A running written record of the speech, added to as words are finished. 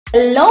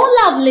Hello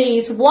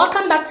lovelies,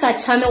 welcome back to our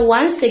channel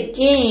once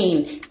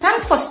again.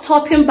 Thanks for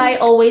stopping by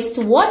always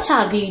to watch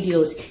our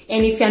videos,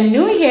 and if you're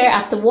new here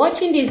after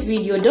watching this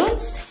video,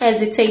 don't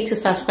hesitate to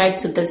subscribe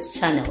to this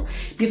channel.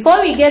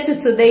 Before we get to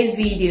today's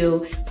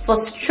video, for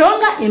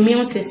stronger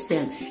immune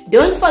system,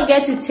 don't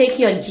forget to take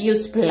your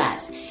Juice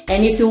Plus.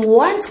 And if you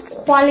want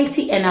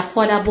quality and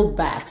affordable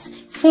bags,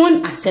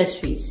 phone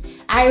accessories,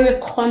 I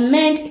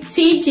recommend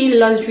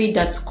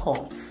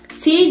tgluxury.com.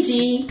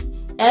 tgluxry.com.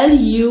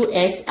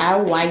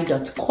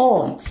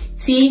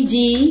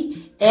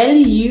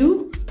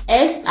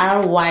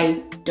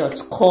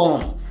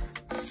 tgluxry.com.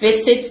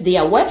 Visit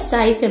their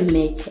website and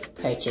make a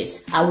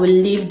purchase. I will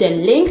leave the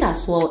link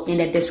as well in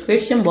the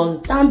description box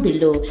down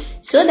below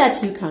so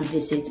that you can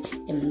visit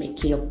and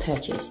make your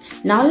purchase.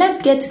 Now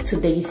let's get to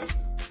today's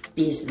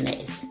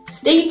business.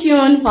 Stay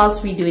tuned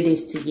whilst we do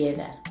this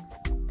together.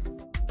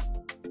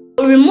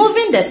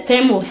 Removing the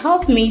stem will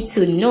help me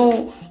to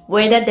know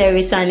whether there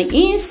is an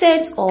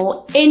insect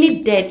or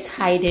any dirt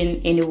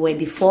hiding anywhere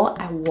before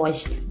I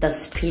wash the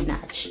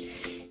spinach.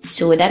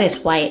 So that is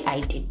why I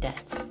did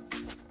that.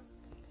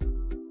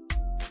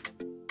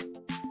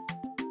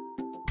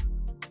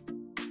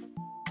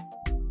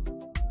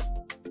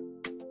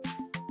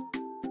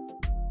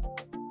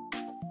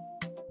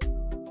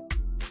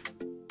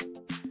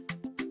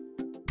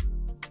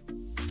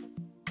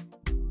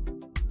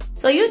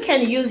 So you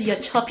can use your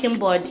chopping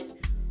board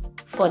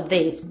for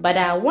this, but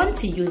I want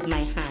to use my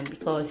hand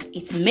because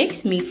it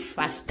makes me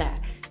faster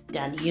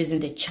than using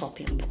the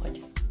chopping board.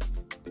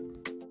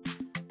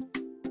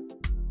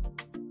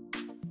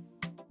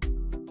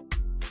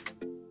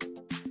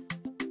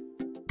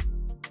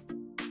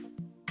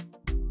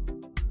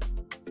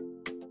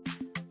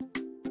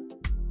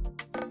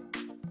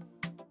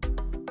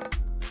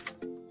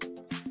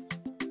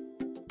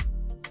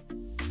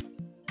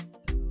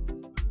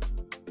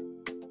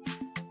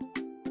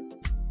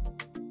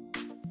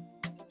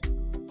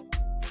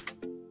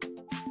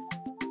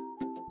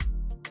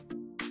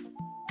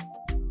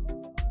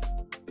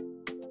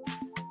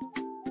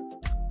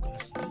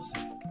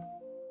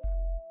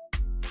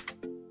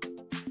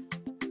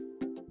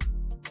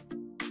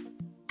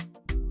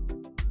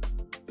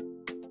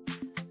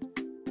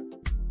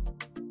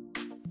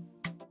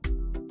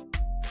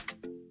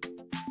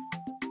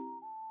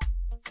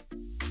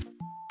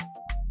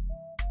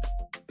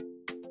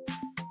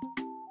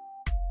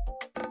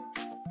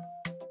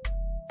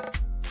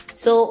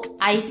 So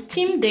I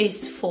steam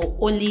this for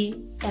only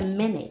a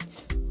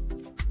minute.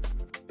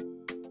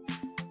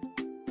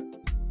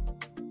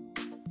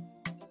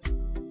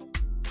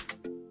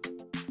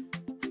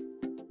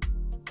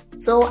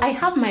 So I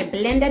have my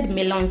blended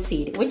melon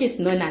seed, which is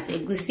known as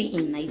Egusi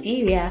in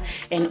Nigeria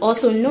and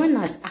also known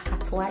as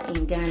Akatwa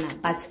in Ghana,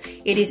 but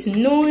it is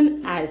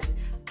known as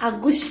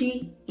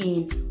Egusi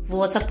in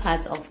water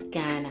parts of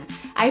Ghana.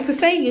 I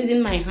prefer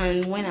using my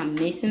hand when I'm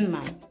mixing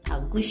my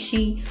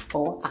Egusi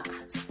or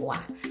Akatwa,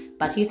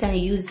 but you can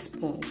use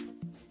spoon.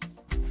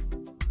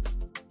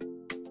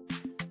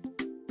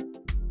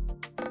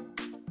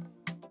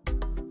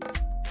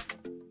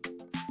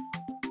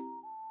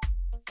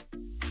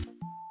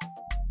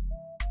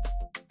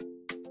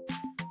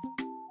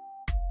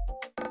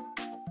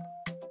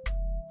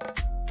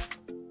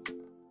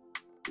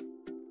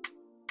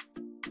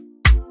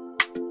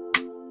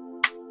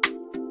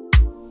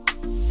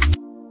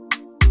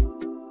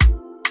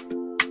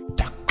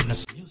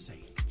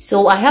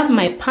 So I have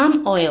my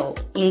palm oil.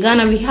 In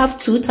Ghana, we have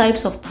two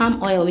types of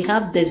palm oil. We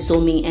have the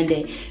zomi and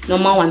the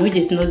normal one, which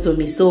is no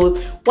zomi. So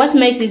what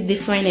makes it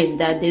different is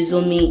that the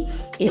zomi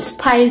is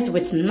spiced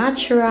with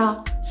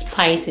natural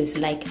spices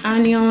like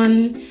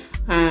onion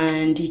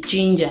and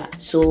ginger.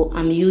 So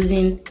I'm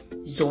using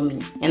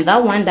zomi, and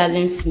that one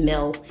doesn't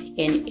smell,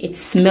 and it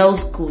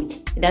smells good.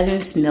 It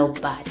doesn't smell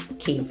bad.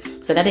 Okay,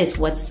 so that is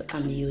what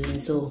I'm using.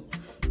 So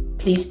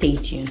please stay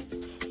tuned.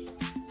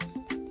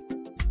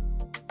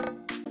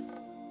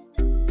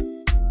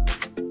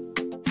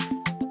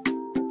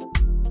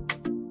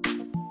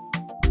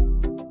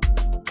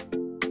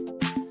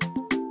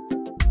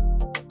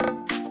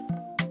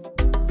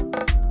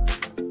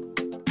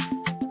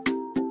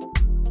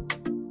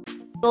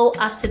 So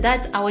after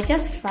that, I will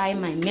just fry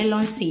my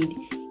melon seed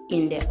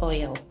in the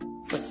oil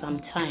for some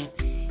time.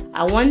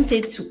 I want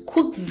it to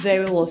cook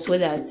very well so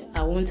that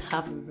I won't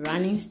have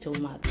running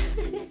stomach.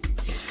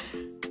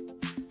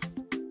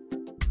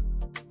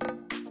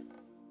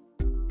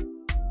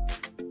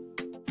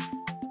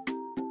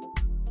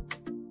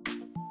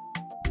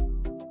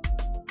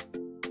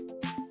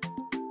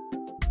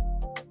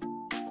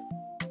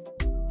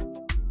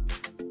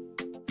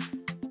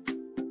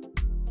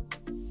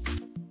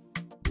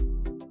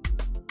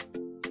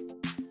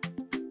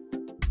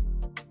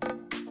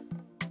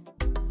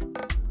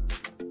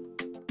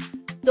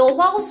 So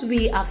whilst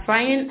we are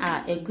frying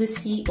our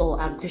egusi or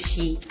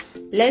agushi,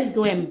 let's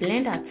go and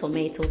blend our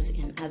tomatoes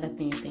and other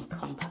things and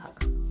come back.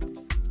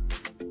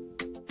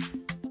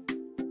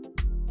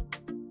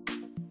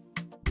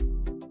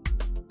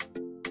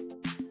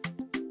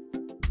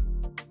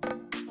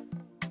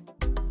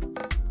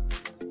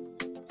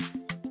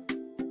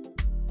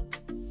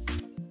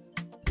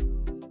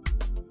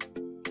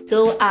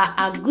 So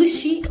our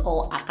egusi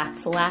or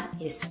akatoa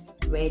is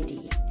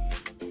ready.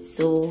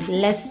 So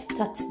let's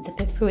start the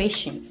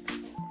preparation.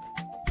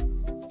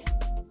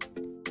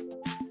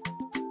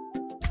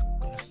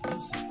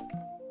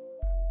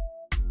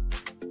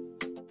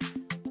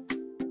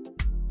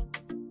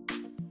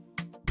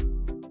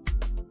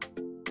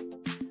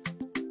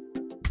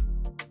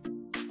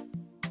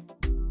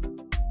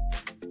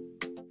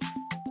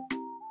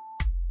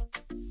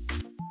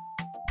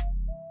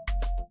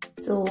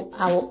 So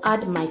I will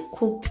add my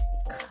cooked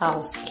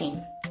cow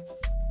skin.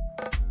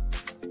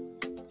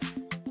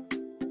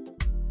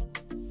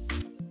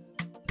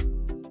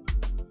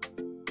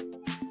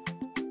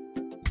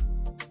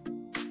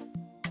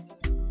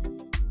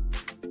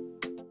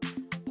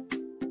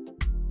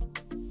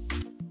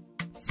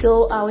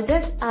 So I will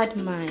just add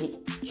my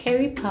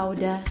curry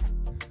powder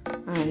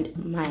and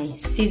my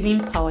seasoning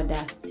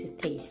powder to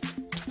taste.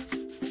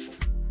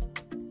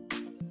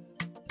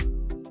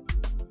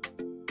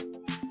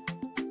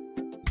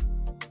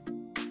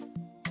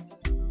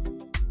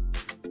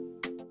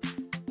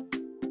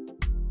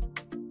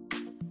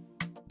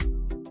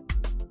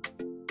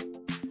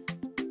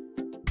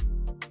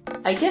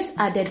 I just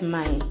added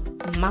my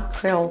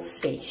mackerel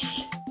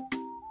fish.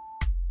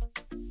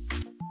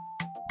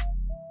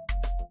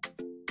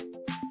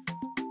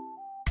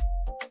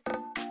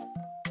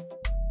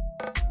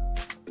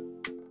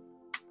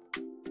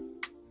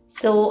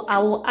 So I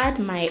will add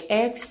my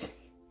eggs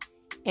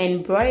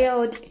and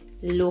broiled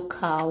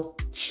local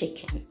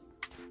chicken.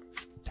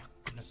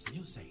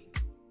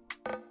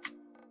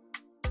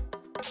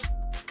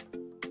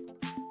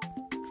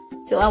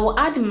 So I will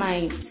add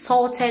my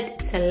salted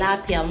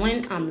tilapia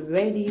when I'm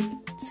ready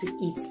to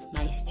eat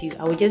my stew.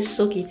 I will just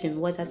soak it in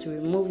water to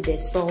remove the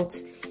salt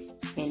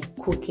and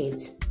cook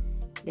it.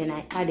 Then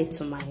I add it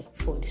to my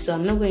food. So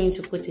I'm not going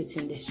to put it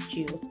in the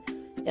stew,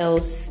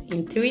 else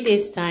in 3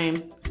 days time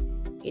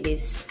it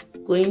is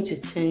going to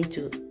turn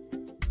to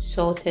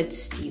salted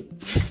stew.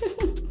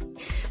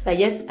 So I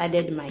just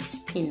added my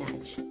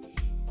spinach.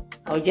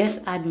 I'll just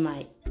add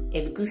my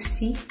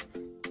egusi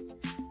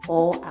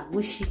or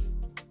egusi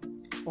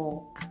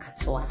or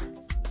akatoa.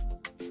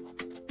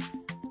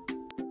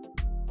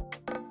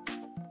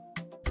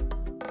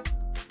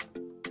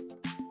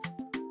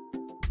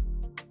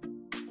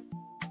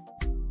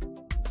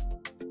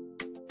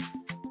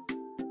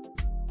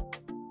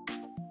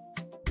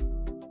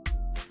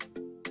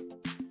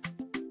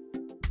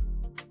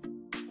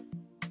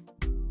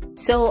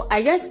 So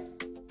I just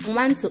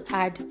want to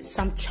add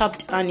some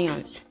chopped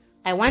onions.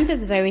 I want it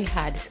very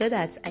hard so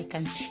that I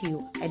can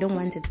chew. I don't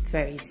want it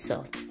very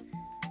soft.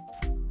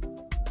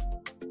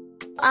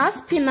 Our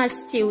spinach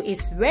stew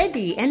is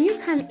ready and you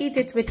can eat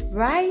it with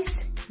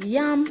rice,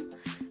 yam,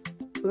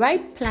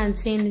 ripe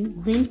plantain,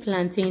 green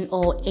plantain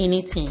or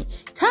anything.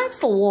 Thanks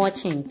for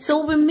watching.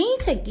 Till we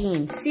meet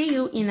again. See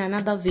you in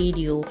another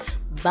video.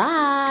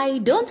 Bye.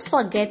 Don't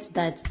forget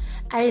that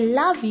I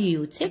love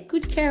you. Take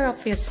good care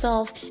of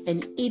yourself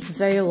and eat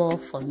very well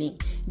for me.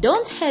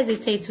 Don't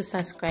hesitate to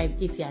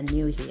subscribe if you are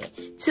new here.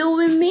 Till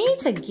we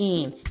meet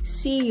again.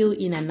 See you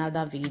in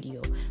another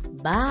video.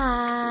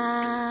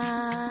 Bye.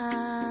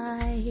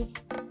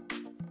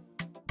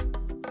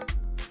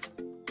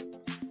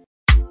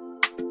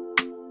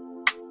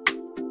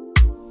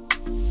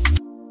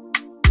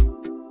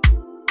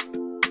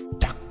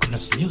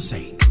 Darkness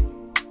music.